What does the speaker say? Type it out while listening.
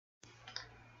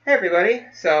Hey everybody!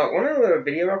 So one of the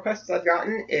video requests I've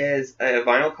gotten is a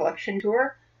vinyl collection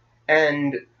tour,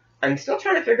 and I'm still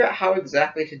trying to figure out how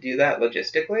exactly to do that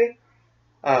logistically.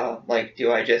 Like,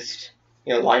 do I just,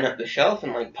 line up the shelf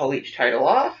and like pull each title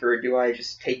off, or do I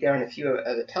just take down a few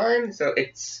at a time? So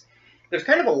there's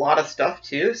kind of a lot of stuff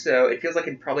too, so it feels like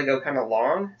it'd probably go kind of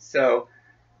long. So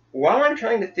while I'm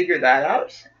trying to figure that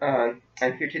out, I'm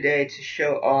here today to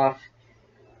show off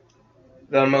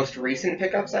the most recent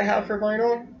pickups I have for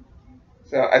vinyl.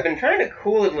 So I've been trying to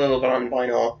cool it a little bit on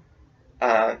vinyl,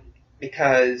 uh,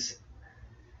 because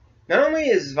not only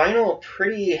is vinyl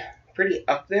pretty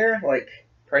up there, like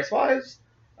price-wise,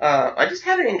 I just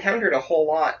haven't encountered a whole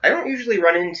lot. I don't usually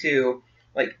run into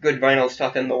like good vinyl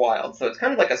stuff in the wild, so it's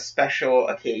kind of like a special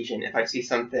occasion if I see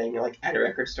something like at a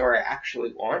record store I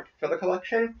actually want for the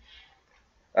collection,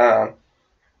 uh,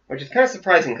 which is kind of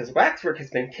surprising because Waxwork has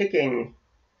been kicking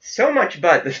so much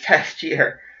butt this past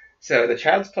year. So the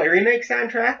Child's Play remake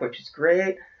soundtrack, which is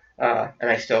great, and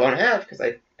I still don't have because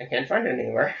I can't find it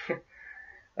anywhere.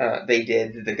 They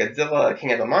did the Godzilla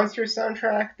King of the Monsters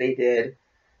soundtrack. They did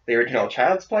the original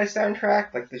Child's Play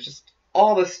soundtrack. Like, there's just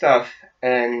all this stuff.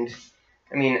 And,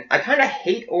 I mean, I kind of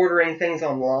hate ordering things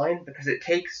online because it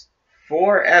takes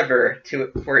forever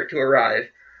for it to arrive.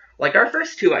 Like our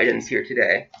first two items here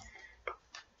today.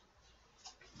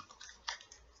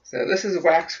 So this is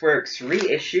Waxworks'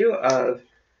 reissue of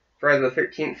Friday the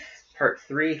 13th Part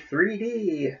 3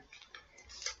 3D.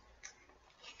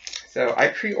 So I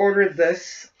pre-ordered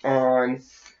this on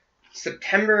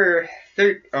Friday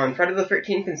the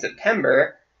 13th in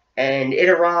September, and it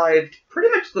arrived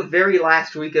pretty much the very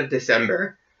last week of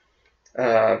December.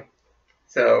 It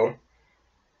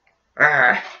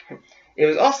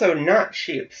was also not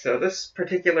cheap. So this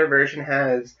particular version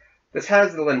has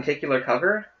the lenticular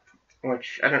cover,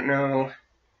 which I don't know.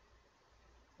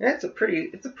 Yeah, it's a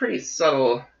pretty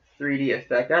subtle 3D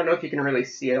effect. I don't know if you can really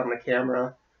see it on the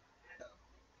camera.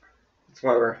 That's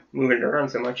why we're moving it around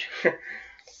so much.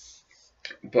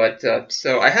 But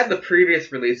so I had the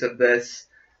previous release of this,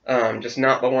 just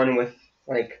not the one with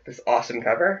like this awesome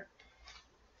cover.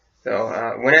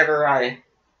 So whenever I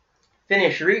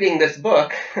finish reading this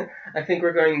book, I think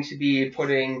we're going to be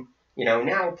putting,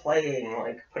 now playing,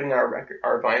 like putting our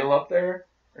vinyl up there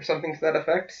or something to that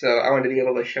effect. So I wanted to be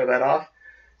able to show that off.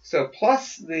 So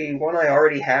plus the one I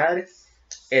already had,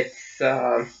 it's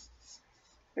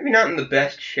maybe not in the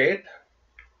best shape.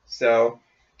 So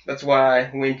that's why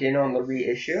I went in on the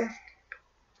reissue.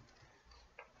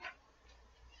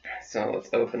 So let's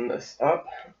open this up.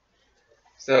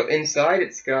 So inside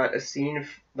it's got a scene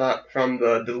from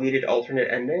the deleted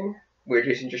alternate ending, where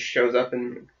Jason just shows up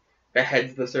and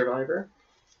beheads the survivor.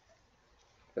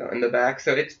 So in the back,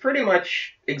 so it's pretty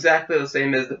much exactly the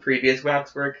same as the previous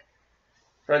Waxwork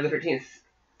Friday the 13th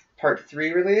Part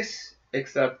 3 release,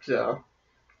 except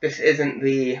this isn't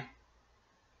the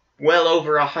well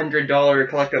over $100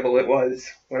 collectible it was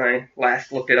when I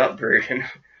last looked it up version.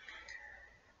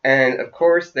 And of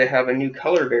course they have a new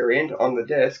color variant on the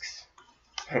discs.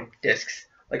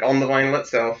 Like on the vinyl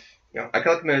itself. I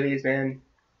collect movies, man.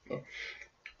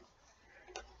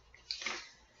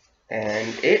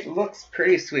 And it looks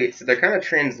pretty sweet. So they're kind of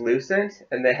translucent,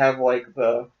 and they have like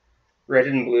the red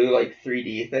and blue like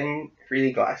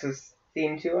 3D glasses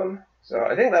theme to them. So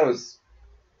I think that was,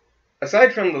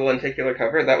 aside from the lenticular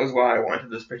cover, that was why I wanted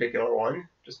this particular one,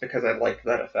 just because I liked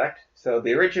that effect. So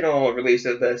the original release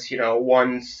of this,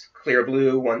 one's clear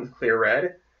blue, one's clear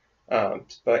red.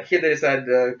 But here they decided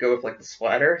to go with like the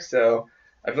splatter. So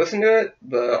I've listened to it.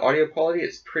 The audio quality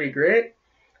is pretty great.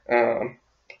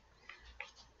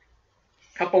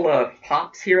 Couple of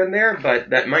pops here and there, but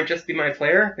that might just be my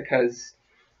player because,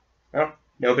 well,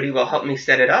 nobody will help me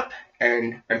set it up,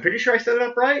 and I'm pretty sure I set it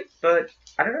up right, but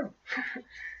I don't know.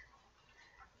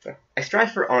 So I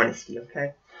strive for honesty,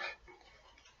 okay?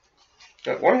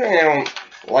 But one thing I don't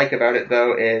like about it,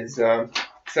 though, is,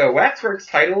 so Waxworks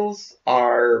titles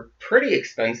are pretty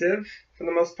expensive for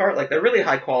the most part. Like, they're really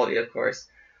high quality, of course.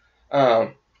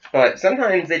 But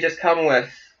sometimes they just come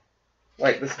with,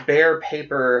 like, this bare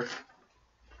paper,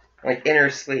 like, inner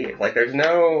sleeve. Like, there's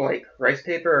no, like, rice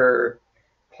paper or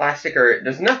plastic, or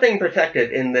there's nothing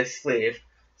protective in this sleeve.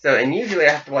 So, and usually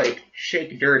I have to, like,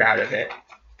 shake dirt out of it,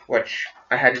 which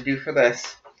I had to do for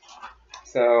this.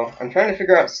 So I'm trying to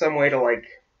figure out some way to, like,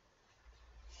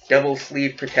 double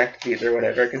sleeve protect these or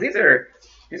whatever, because these are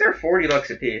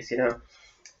 $40 a piece,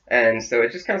 And so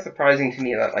it's just kind of surprising to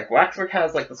me that, like, Waxwork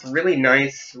has, like, this really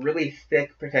nice, really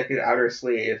thick protected outer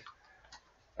sleeve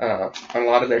on a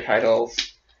lot of their titles.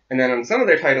 And then on some of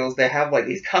their titles, they have, like,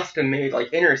 these custom-made,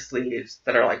 like, inner sleeves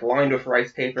that are, like, lined with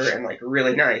rice paper and, like,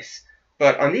 really nice.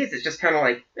 But on these, it's just kind of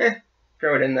like,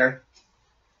 throw it in there.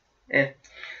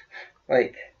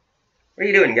 Like, what are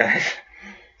you doing, guys?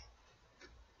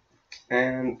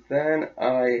 And then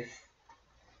I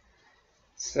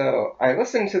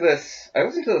listened to this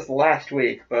last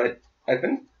week, but I've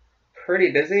been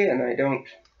pretty busy and I don't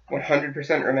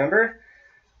 100% remember.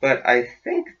 But I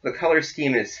think the color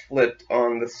scheme is flipped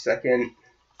on the second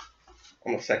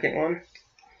one.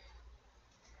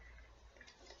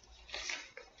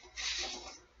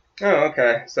 Oh,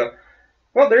 okay. So,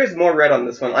 well, there is more red on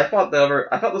this one. I thought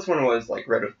this one was like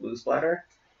red with blue splatter.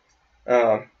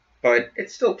 But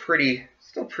it's still pretty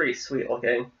sweet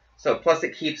looking. So plus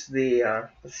it keeps the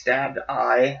stabbed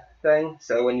eye thing.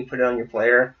 So when you put it on your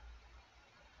player,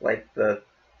 like the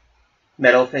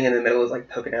metal thing in the middle is like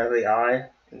poking out of the eye.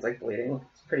 It's like bleeding.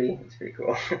 It's pretty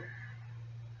cool.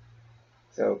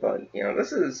 So, but you know,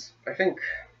 this is I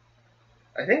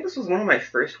think this was one of my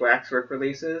first Waxwork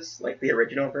releases, like the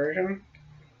original version,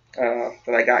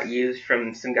 that I got used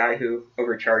from some guy who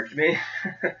overcharged me.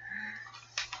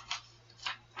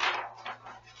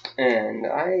 And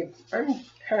I'm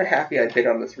kind of happy I bid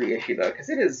on this reissue though, because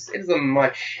it is a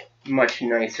much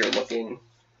nicer looking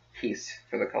piece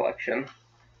for the collection.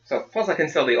 So plus I can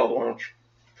sell the old one, which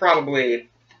probably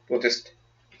will just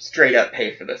straight up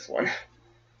pay for this one.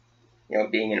 You know,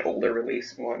 being an older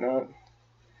release and whatnot.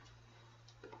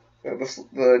 So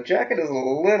the jacket is a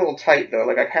little tight though.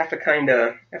 Like I have to kind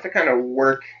of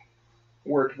work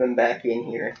them back in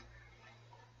here.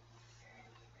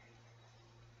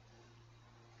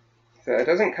 So it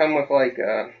doesn't come with like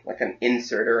an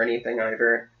insert or anything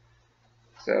either.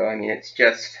 So I mean, it's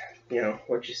just, you know,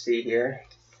 what you see here.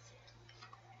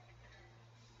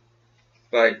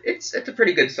 But it's a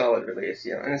pretty good solid release,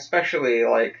 you know, and especially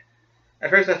like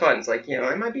at first I thought it's like, you know,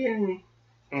 am I being,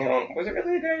 you know, was it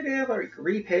really a good idea to like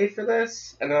repay for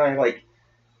this? And then I like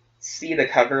see the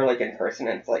cover like in person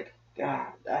and it's like, God,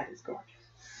 that is gorgeous.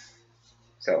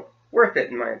 So worth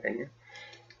it in my opinion.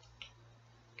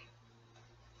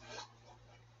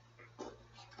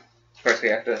 Of course, we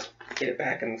have to get it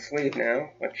back in the sleeve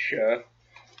now, which, you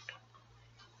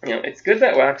know, it's good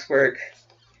that Waxwork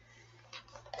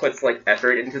puts, like,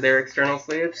 effort into their external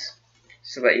sleeves,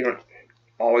 so that you don't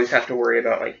always have to worry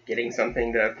about, like, getting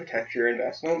something to protect your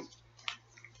investment.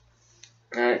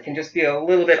 It can just be a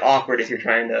little bit awkward if you're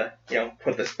trying to, you know,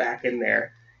 put this back in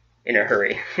there in a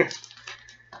hurry.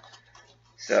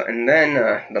 So, and then,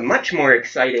 the much more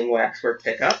exciting Waxwork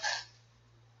pickup.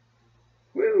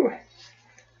 Woo!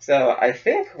 So I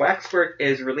think Waxwork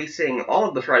is releasing all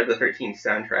of the Friday the 13th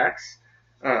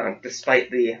soundtracks, despite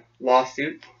the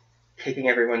lawsuit kicking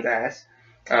everyone's ass.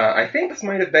 I think this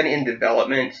might have been in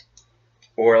development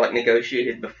or like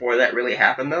negotiated before that really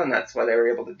happened though, and that's why they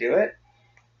were able to do it.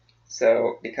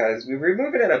 So because we were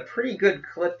moving at a pretty good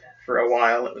clip for a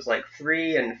while, it was like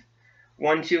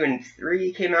 1, 2, and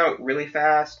 3 came out really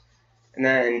fast, and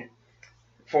then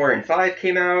 4 and 5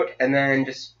 came out, and then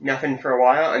just nothing for a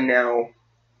while, and now,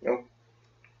 you know,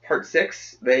 Part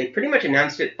 6, they pretty much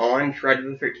announced it on Friday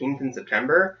the 13th in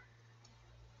September,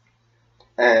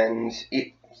 and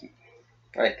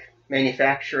like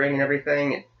manufacturing and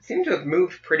everything, it seemed to have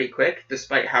moved pretty quick,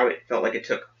 despite how it felt like it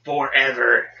took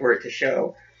forever for it to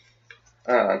show.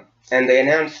 And they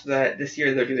announced that this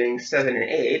year they're doing 7 and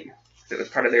 8, so it was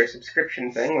part of their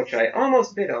subscription thing, which I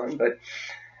almost bid on, but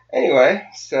anyway,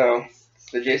 so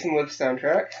it's the Jason Lives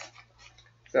soundtrack.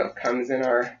 So it comes in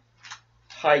our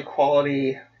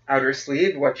high-quality outer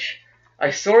sleeve, which I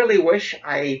sorely wish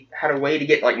I had a way to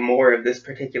get like more of this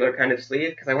particular kind of sleeve,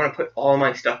 because I want to put all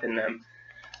my stuff in them.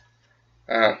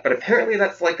 But apparently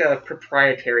that's like a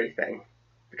proprietary thing,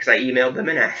 because I emailed them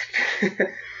and asked.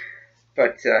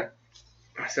 But,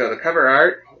 so the cover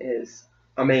art is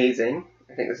amazing.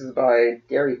 I think this is by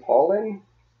Gary Paulin,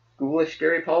 Ghoulish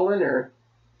Gary Paulin, or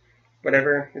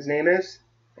whatever his name is.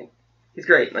 He's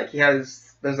great. Like,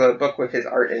 there's a book with his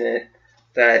art in it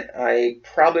that I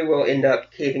probably will end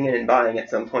up caving in and buying at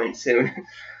some point soon.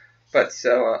 But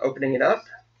so, opening it up,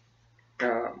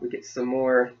 we get some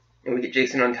more, and we get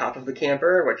Jason on top of the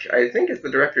camper, which I think is the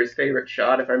director's favorite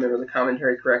shot, if I remember the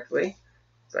commentary correctly.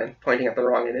 So I'm pointing at the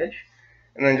wrong image.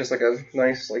 And then just like a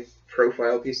nice, like,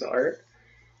 profile piece of art.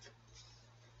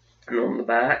 And on the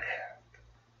back.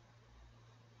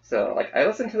 So, like, I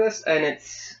listened to this, and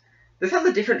this has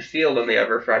a different feel than the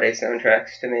other Friday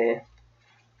soundtracks to me.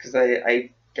 Because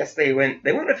I guess they went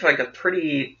with like a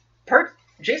pretty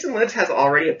Jason Lives has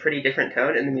already a pretty different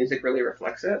tone, and the music really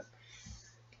reflects it.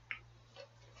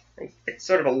 It's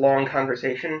sort of a long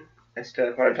conversation as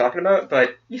to what I'm talking about,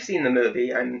 but you've seen the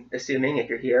movie, I'm assuming, if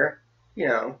you're here, you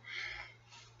know.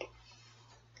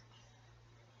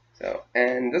 So,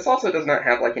 and this also does not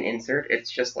have like an insert. It's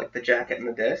just like the jacket and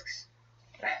the discs.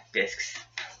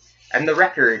 And the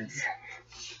records.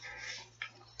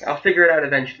 I'll figure it out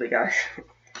eventually, guys.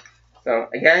 So,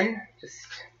 again, just...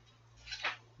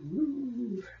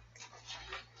 Ooh.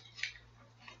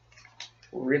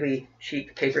 Really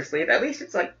cheap paper sleeve. At least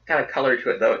it's like kind of color to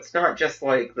it, though. It's not just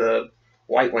like the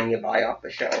white one you buy off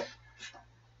the shelf.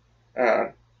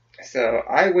 So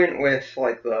I went with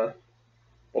like the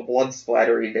blood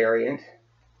splattery variant,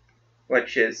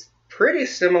 which is pretty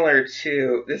similar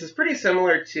to... This is pretty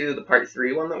similar to the Part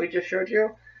 3 one that we just showed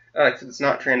you, because it's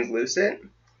not translucent.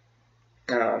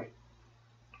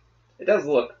 It does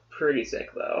look pretty sick,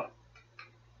 though.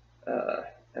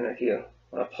 And if you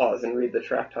want to pause and read the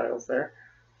track titles there.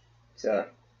 So,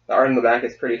 the art on the back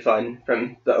is pretty fun,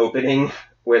 from the opening,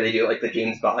 where they do like the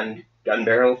James Bond gun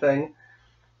barrel thing.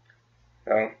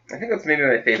 So, I think that's maybe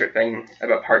my favorite thing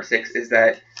about Part 6, is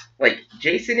that, like,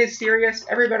 Jason is serious,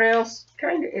 everybody else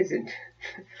kinda isn't.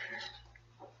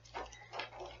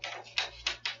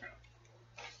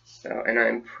 So, and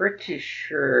I'm pretty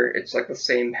sure it's like the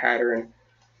same pattern,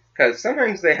 because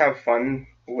sometimes they have fun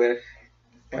with,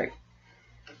 like,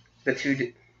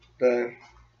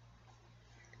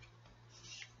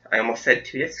 I almost said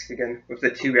 2 discs again, with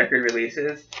the 2 record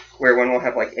releases, where one will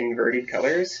have like inverted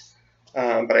colors,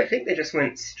 but I think they just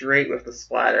went straight with the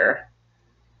splatter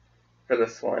for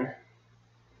this one.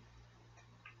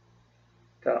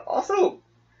 So also,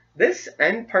 this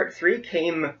and Part 3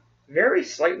 came very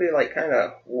slightly like kind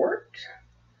of warped,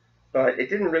 but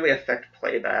it didn't really affect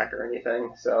playback or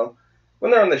anything, so when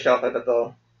they're on the shelf I bet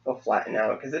they'll flatten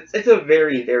out, because it's a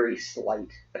very, very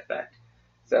slight effect.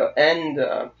 So, and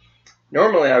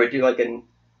normally I would do like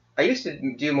I used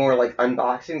to do more like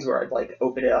unboxings where I'd like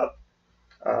open it up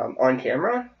on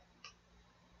camera,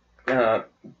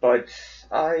 but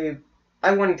I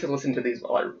wanted to listen to these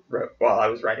while I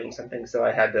was writing something, so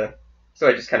I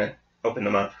just kind of opened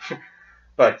them up.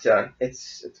 But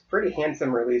it's a pretty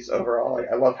handsome release overall.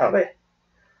 I love how the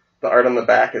art on the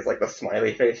back is like the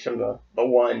smiley face from the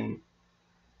one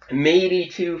maybe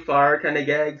too far kind of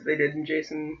gags they did in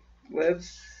Jason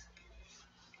Lives.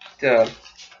 So,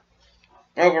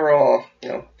 overall,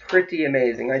 pretty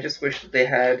amazing. I just wish that they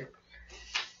had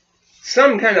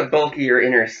some kind of bulkier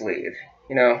inner sleeve,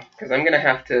 because I'm gonna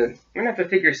have to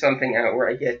figure something out where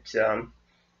I get.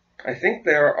 I think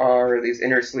there are these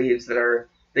inner sleeves that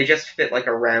they just fit like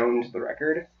around the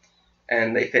record,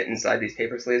 and they fit inside these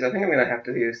paper sleeves. I think I'm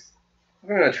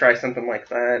gonna try something like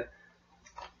that.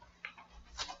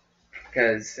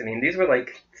 Because, I mean, these were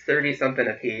like 30-something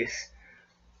a piece,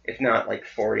 if not like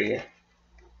 40.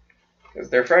 Because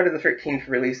they're Friday the 13th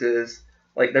releases.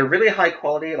 Like, they're really high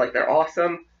quality, like, they're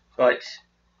awesome, but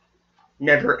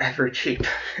never ever cheap.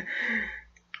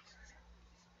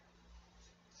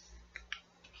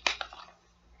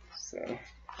 So,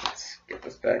 let's get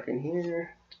this back in here.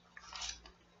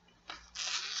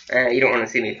 You don't want to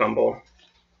see me fumble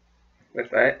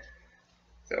with that.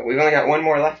 So we've only got one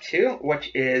more left too,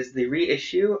 which is the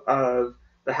reissue of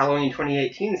the Halloween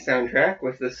 2018 soundtrack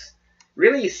with this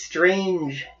really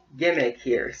strange gimmick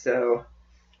here. So,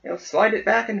 slide it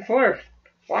back and forth.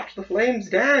 Watch the flames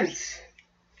dance.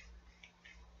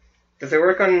 Does it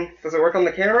work on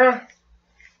the camera?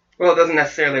 Well, it doesn't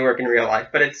necessarily work in real life,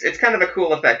 but it's kind of a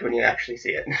cool effect when you actually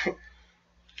see it.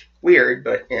 Weird,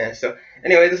 but yeah. So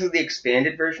anyway, this is the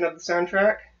expanded version of the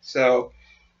soundtrack. So,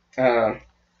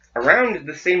 around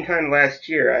the same time last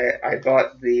year, I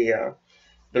bought the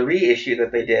reissue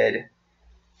that they did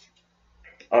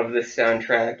of this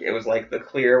soundtrack. It was like the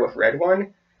clear with red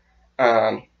one,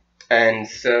 and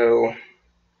so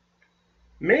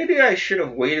maybe I should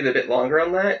have waited a bit longer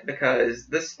on that, because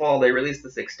this fall they released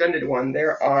this extended one.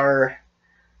 There are,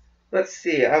 let's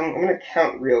see, I'm going to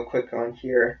count real quick on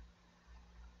here.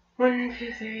 1,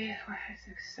 2, 3, 4, 5,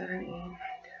 6, 7, 8, 9, 10.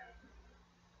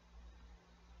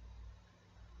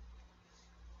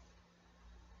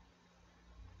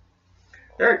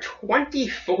 There are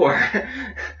 24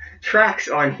 tracks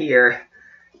on here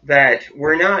that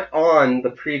were not on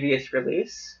the previous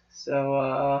release. So,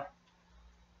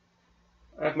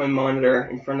 I have my monitor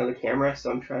in front of the camera,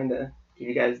 so I'm trying to give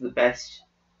you guys the best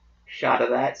shot of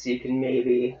that so you can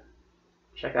maybe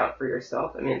check out for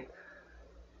yourself. I mean,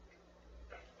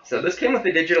 so this came with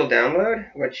a digital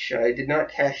download, which I did not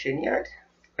cash in yet.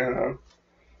 So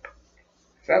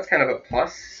that's kind of a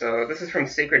plus. So this is from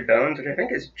Sacred Bones, which I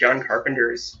think is John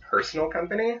Carpenter's personal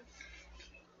company.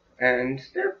 And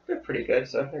they're pretty good,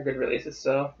 so they're good releases.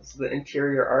 So this is the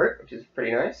interior art, which is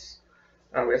pretty nice.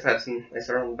 We also have some nice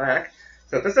art on the back.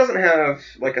 So this doesn't have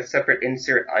like a separate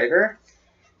insert either.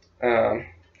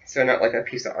 So not like a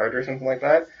piece of art or something like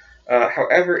that.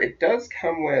 However, it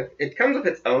comes with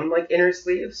its own like inner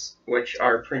sleeves, which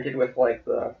are printed with like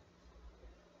the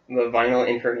vinyl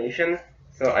information.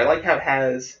 So I like how it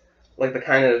has like the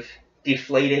kind of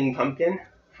deflating pumpkin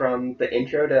from the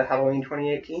intro to Halloween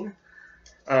 2018.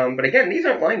 But again, these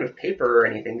aren't lined with paper or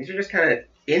anything. These are just kind of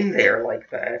in there like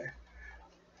that.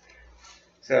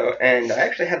 So, and I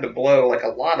actually had to blow like a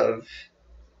lot of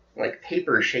like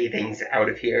paper shavings out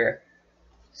of here.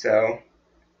 So,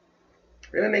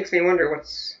 really makes me wonder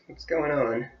what's going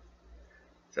on.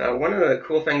 So one of the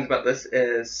cool things about this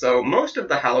is, so most of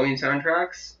the Halloween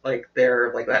soundtracks, like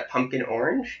they're like that pumpkin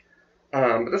orange,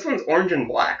 but this one's orange and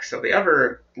black. So the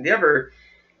other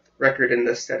record in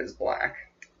this set is black,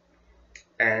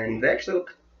 and they actually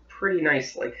look pretty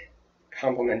nice, like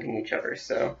complementing each other.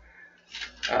 So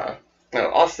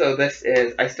also this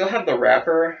is, I still have the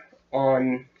wrapper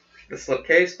on the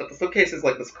slipcase, but the slipcase is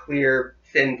like this clear,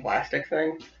 thin plastic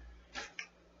thing,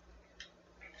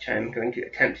 which I'm going to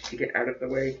attempt to get out of the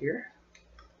way here.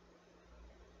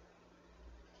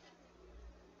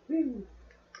 Woo.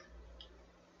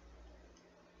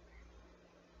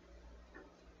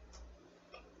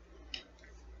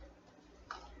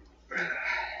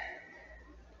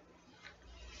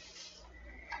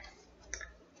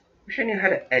 Wish I knew how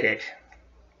to edit.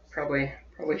 Probably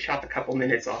chop a couple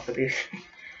minutes off of these.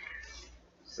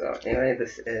 So anyway,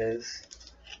 this is,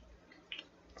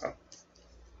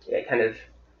 yeah, kind of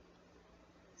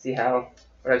see how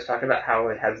what I was talking about, how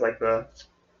it has like the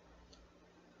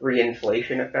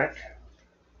reinflation effect.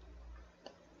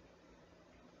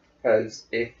 Because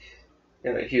if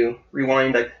you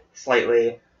rewind like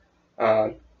slightly,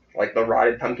 like the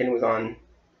rotted pumpkin was on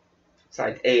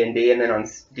sides A and B, and then on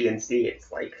D and C,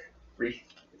 it's like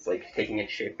taking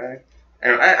its shape back.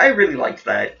 I really liked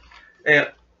that.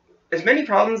 As many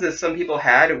problems as some people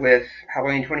had with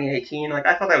Halloween 2018, like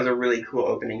I thought that was a really cool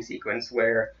opening sequence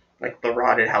where like the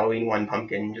rotted Halloween 1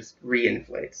 pumpkin just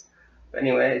reinflates. But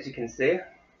anyway, as you can see,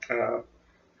 so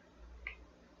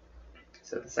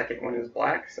the second one is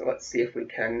black. So let's see if we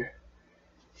can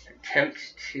attempt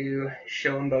to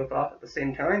show them both off at the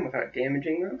same time without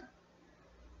damaging them.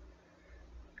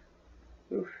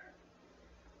 Oof.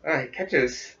 It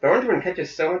catches, the orange one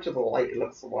catches so much of the light, it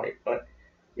looks white, but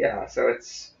yeah, so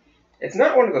it's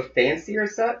not one of the fancier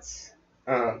sets.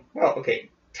 Well,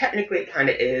 okay, technically it kind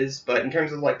of is, but in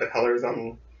terms of like the colors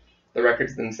on the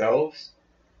records themselves,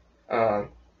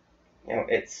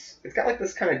 it's got like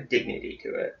this kind of dignity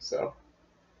to it. So,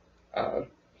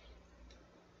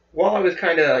 while I was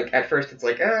kind of like, at first it's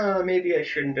like, maybe I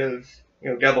shouldn't have,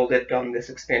 double dipped on this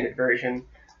expanded version.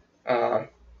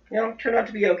 Turned out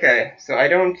to be okay. So I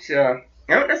don't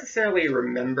necessarily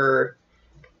remember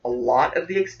a lot of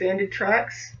the expanded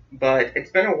tracks, but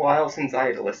it's been a while since I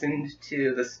had listened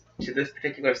to this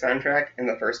particular soundtrack in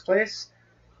the first place.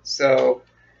 So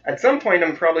at some point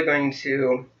I'm probably going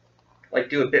to like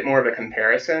do a bit more of a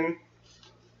comparison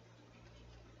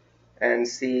and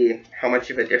see how much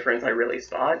of a difference I really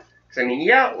spot. Because I mean,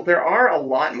 yeah, there are a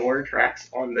lot more tracks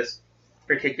on this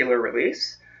particular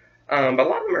release, but a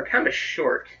lot of them are kind of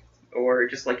short or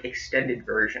just like extended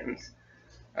versions.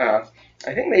 I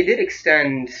think they did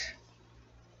extend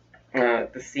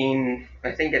the scene,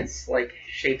 I think it's like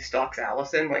Shape Stalks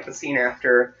Allison, like the scene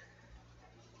after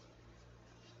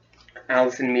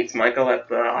Allison meets Michael at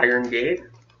the Iron Gate,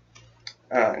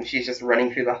 and she's just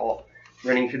running through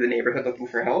the neighborhood looking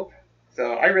for help.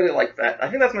 So I really like that. I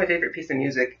think that's my favorite piece of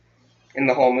music in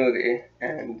the whole movie,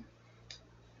 and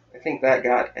I think that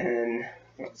got an,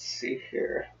 let's see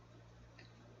here.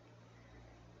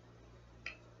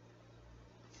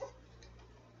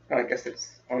 Oh, I guess it's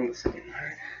on the screen.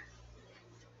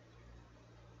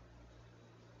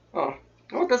 Oh,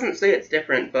 well, it doesn't say it's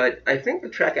different, but I think the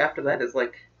track after that is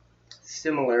like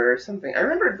similar or something. I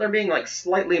remember there being like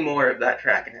slightly more of that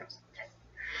track in it.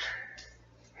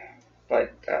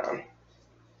 But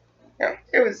yeah,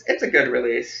 it's a good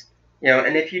release.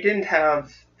 And if you didn't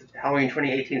have the Halloween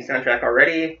 2018 soundtrack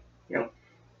already,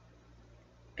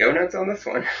 go nuts on this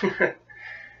one.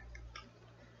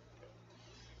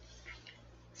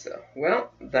 So,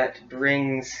 well, that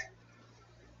brings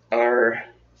our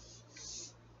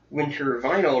winter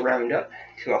vinyl roundup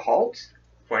to a halt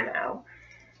for now.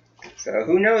 So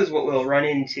who knows what we'll run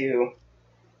into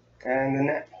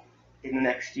in the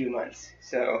next few months.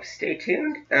 So stay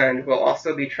tuned, and we'll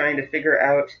also be trying to figure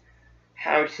out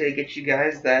how to get you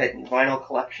guys that vinyl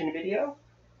collection video,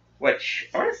 which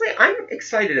honestly I'm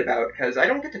excited about because I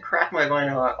don't get to crack my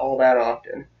vinyl all that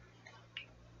often.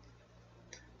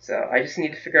 So I just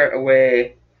need to figure out a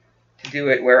way to do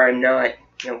it where I'm not,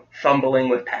 fumbling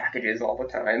with packages all the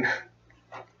time,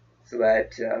 so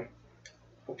that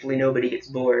Hopefully nobody gets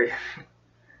bored.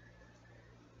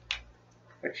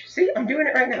 Which, see, I'm doing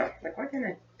it right now. Like, why can't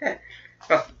I? Yeah.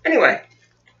 Well, anyway.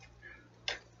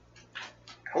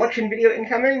 Collection video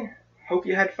incoming. Hope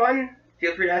you had fun.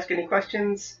 Feel free to ask any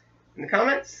questions in the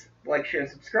comments. Like, share, and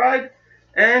subscribe.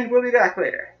 And we'll be back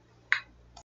later.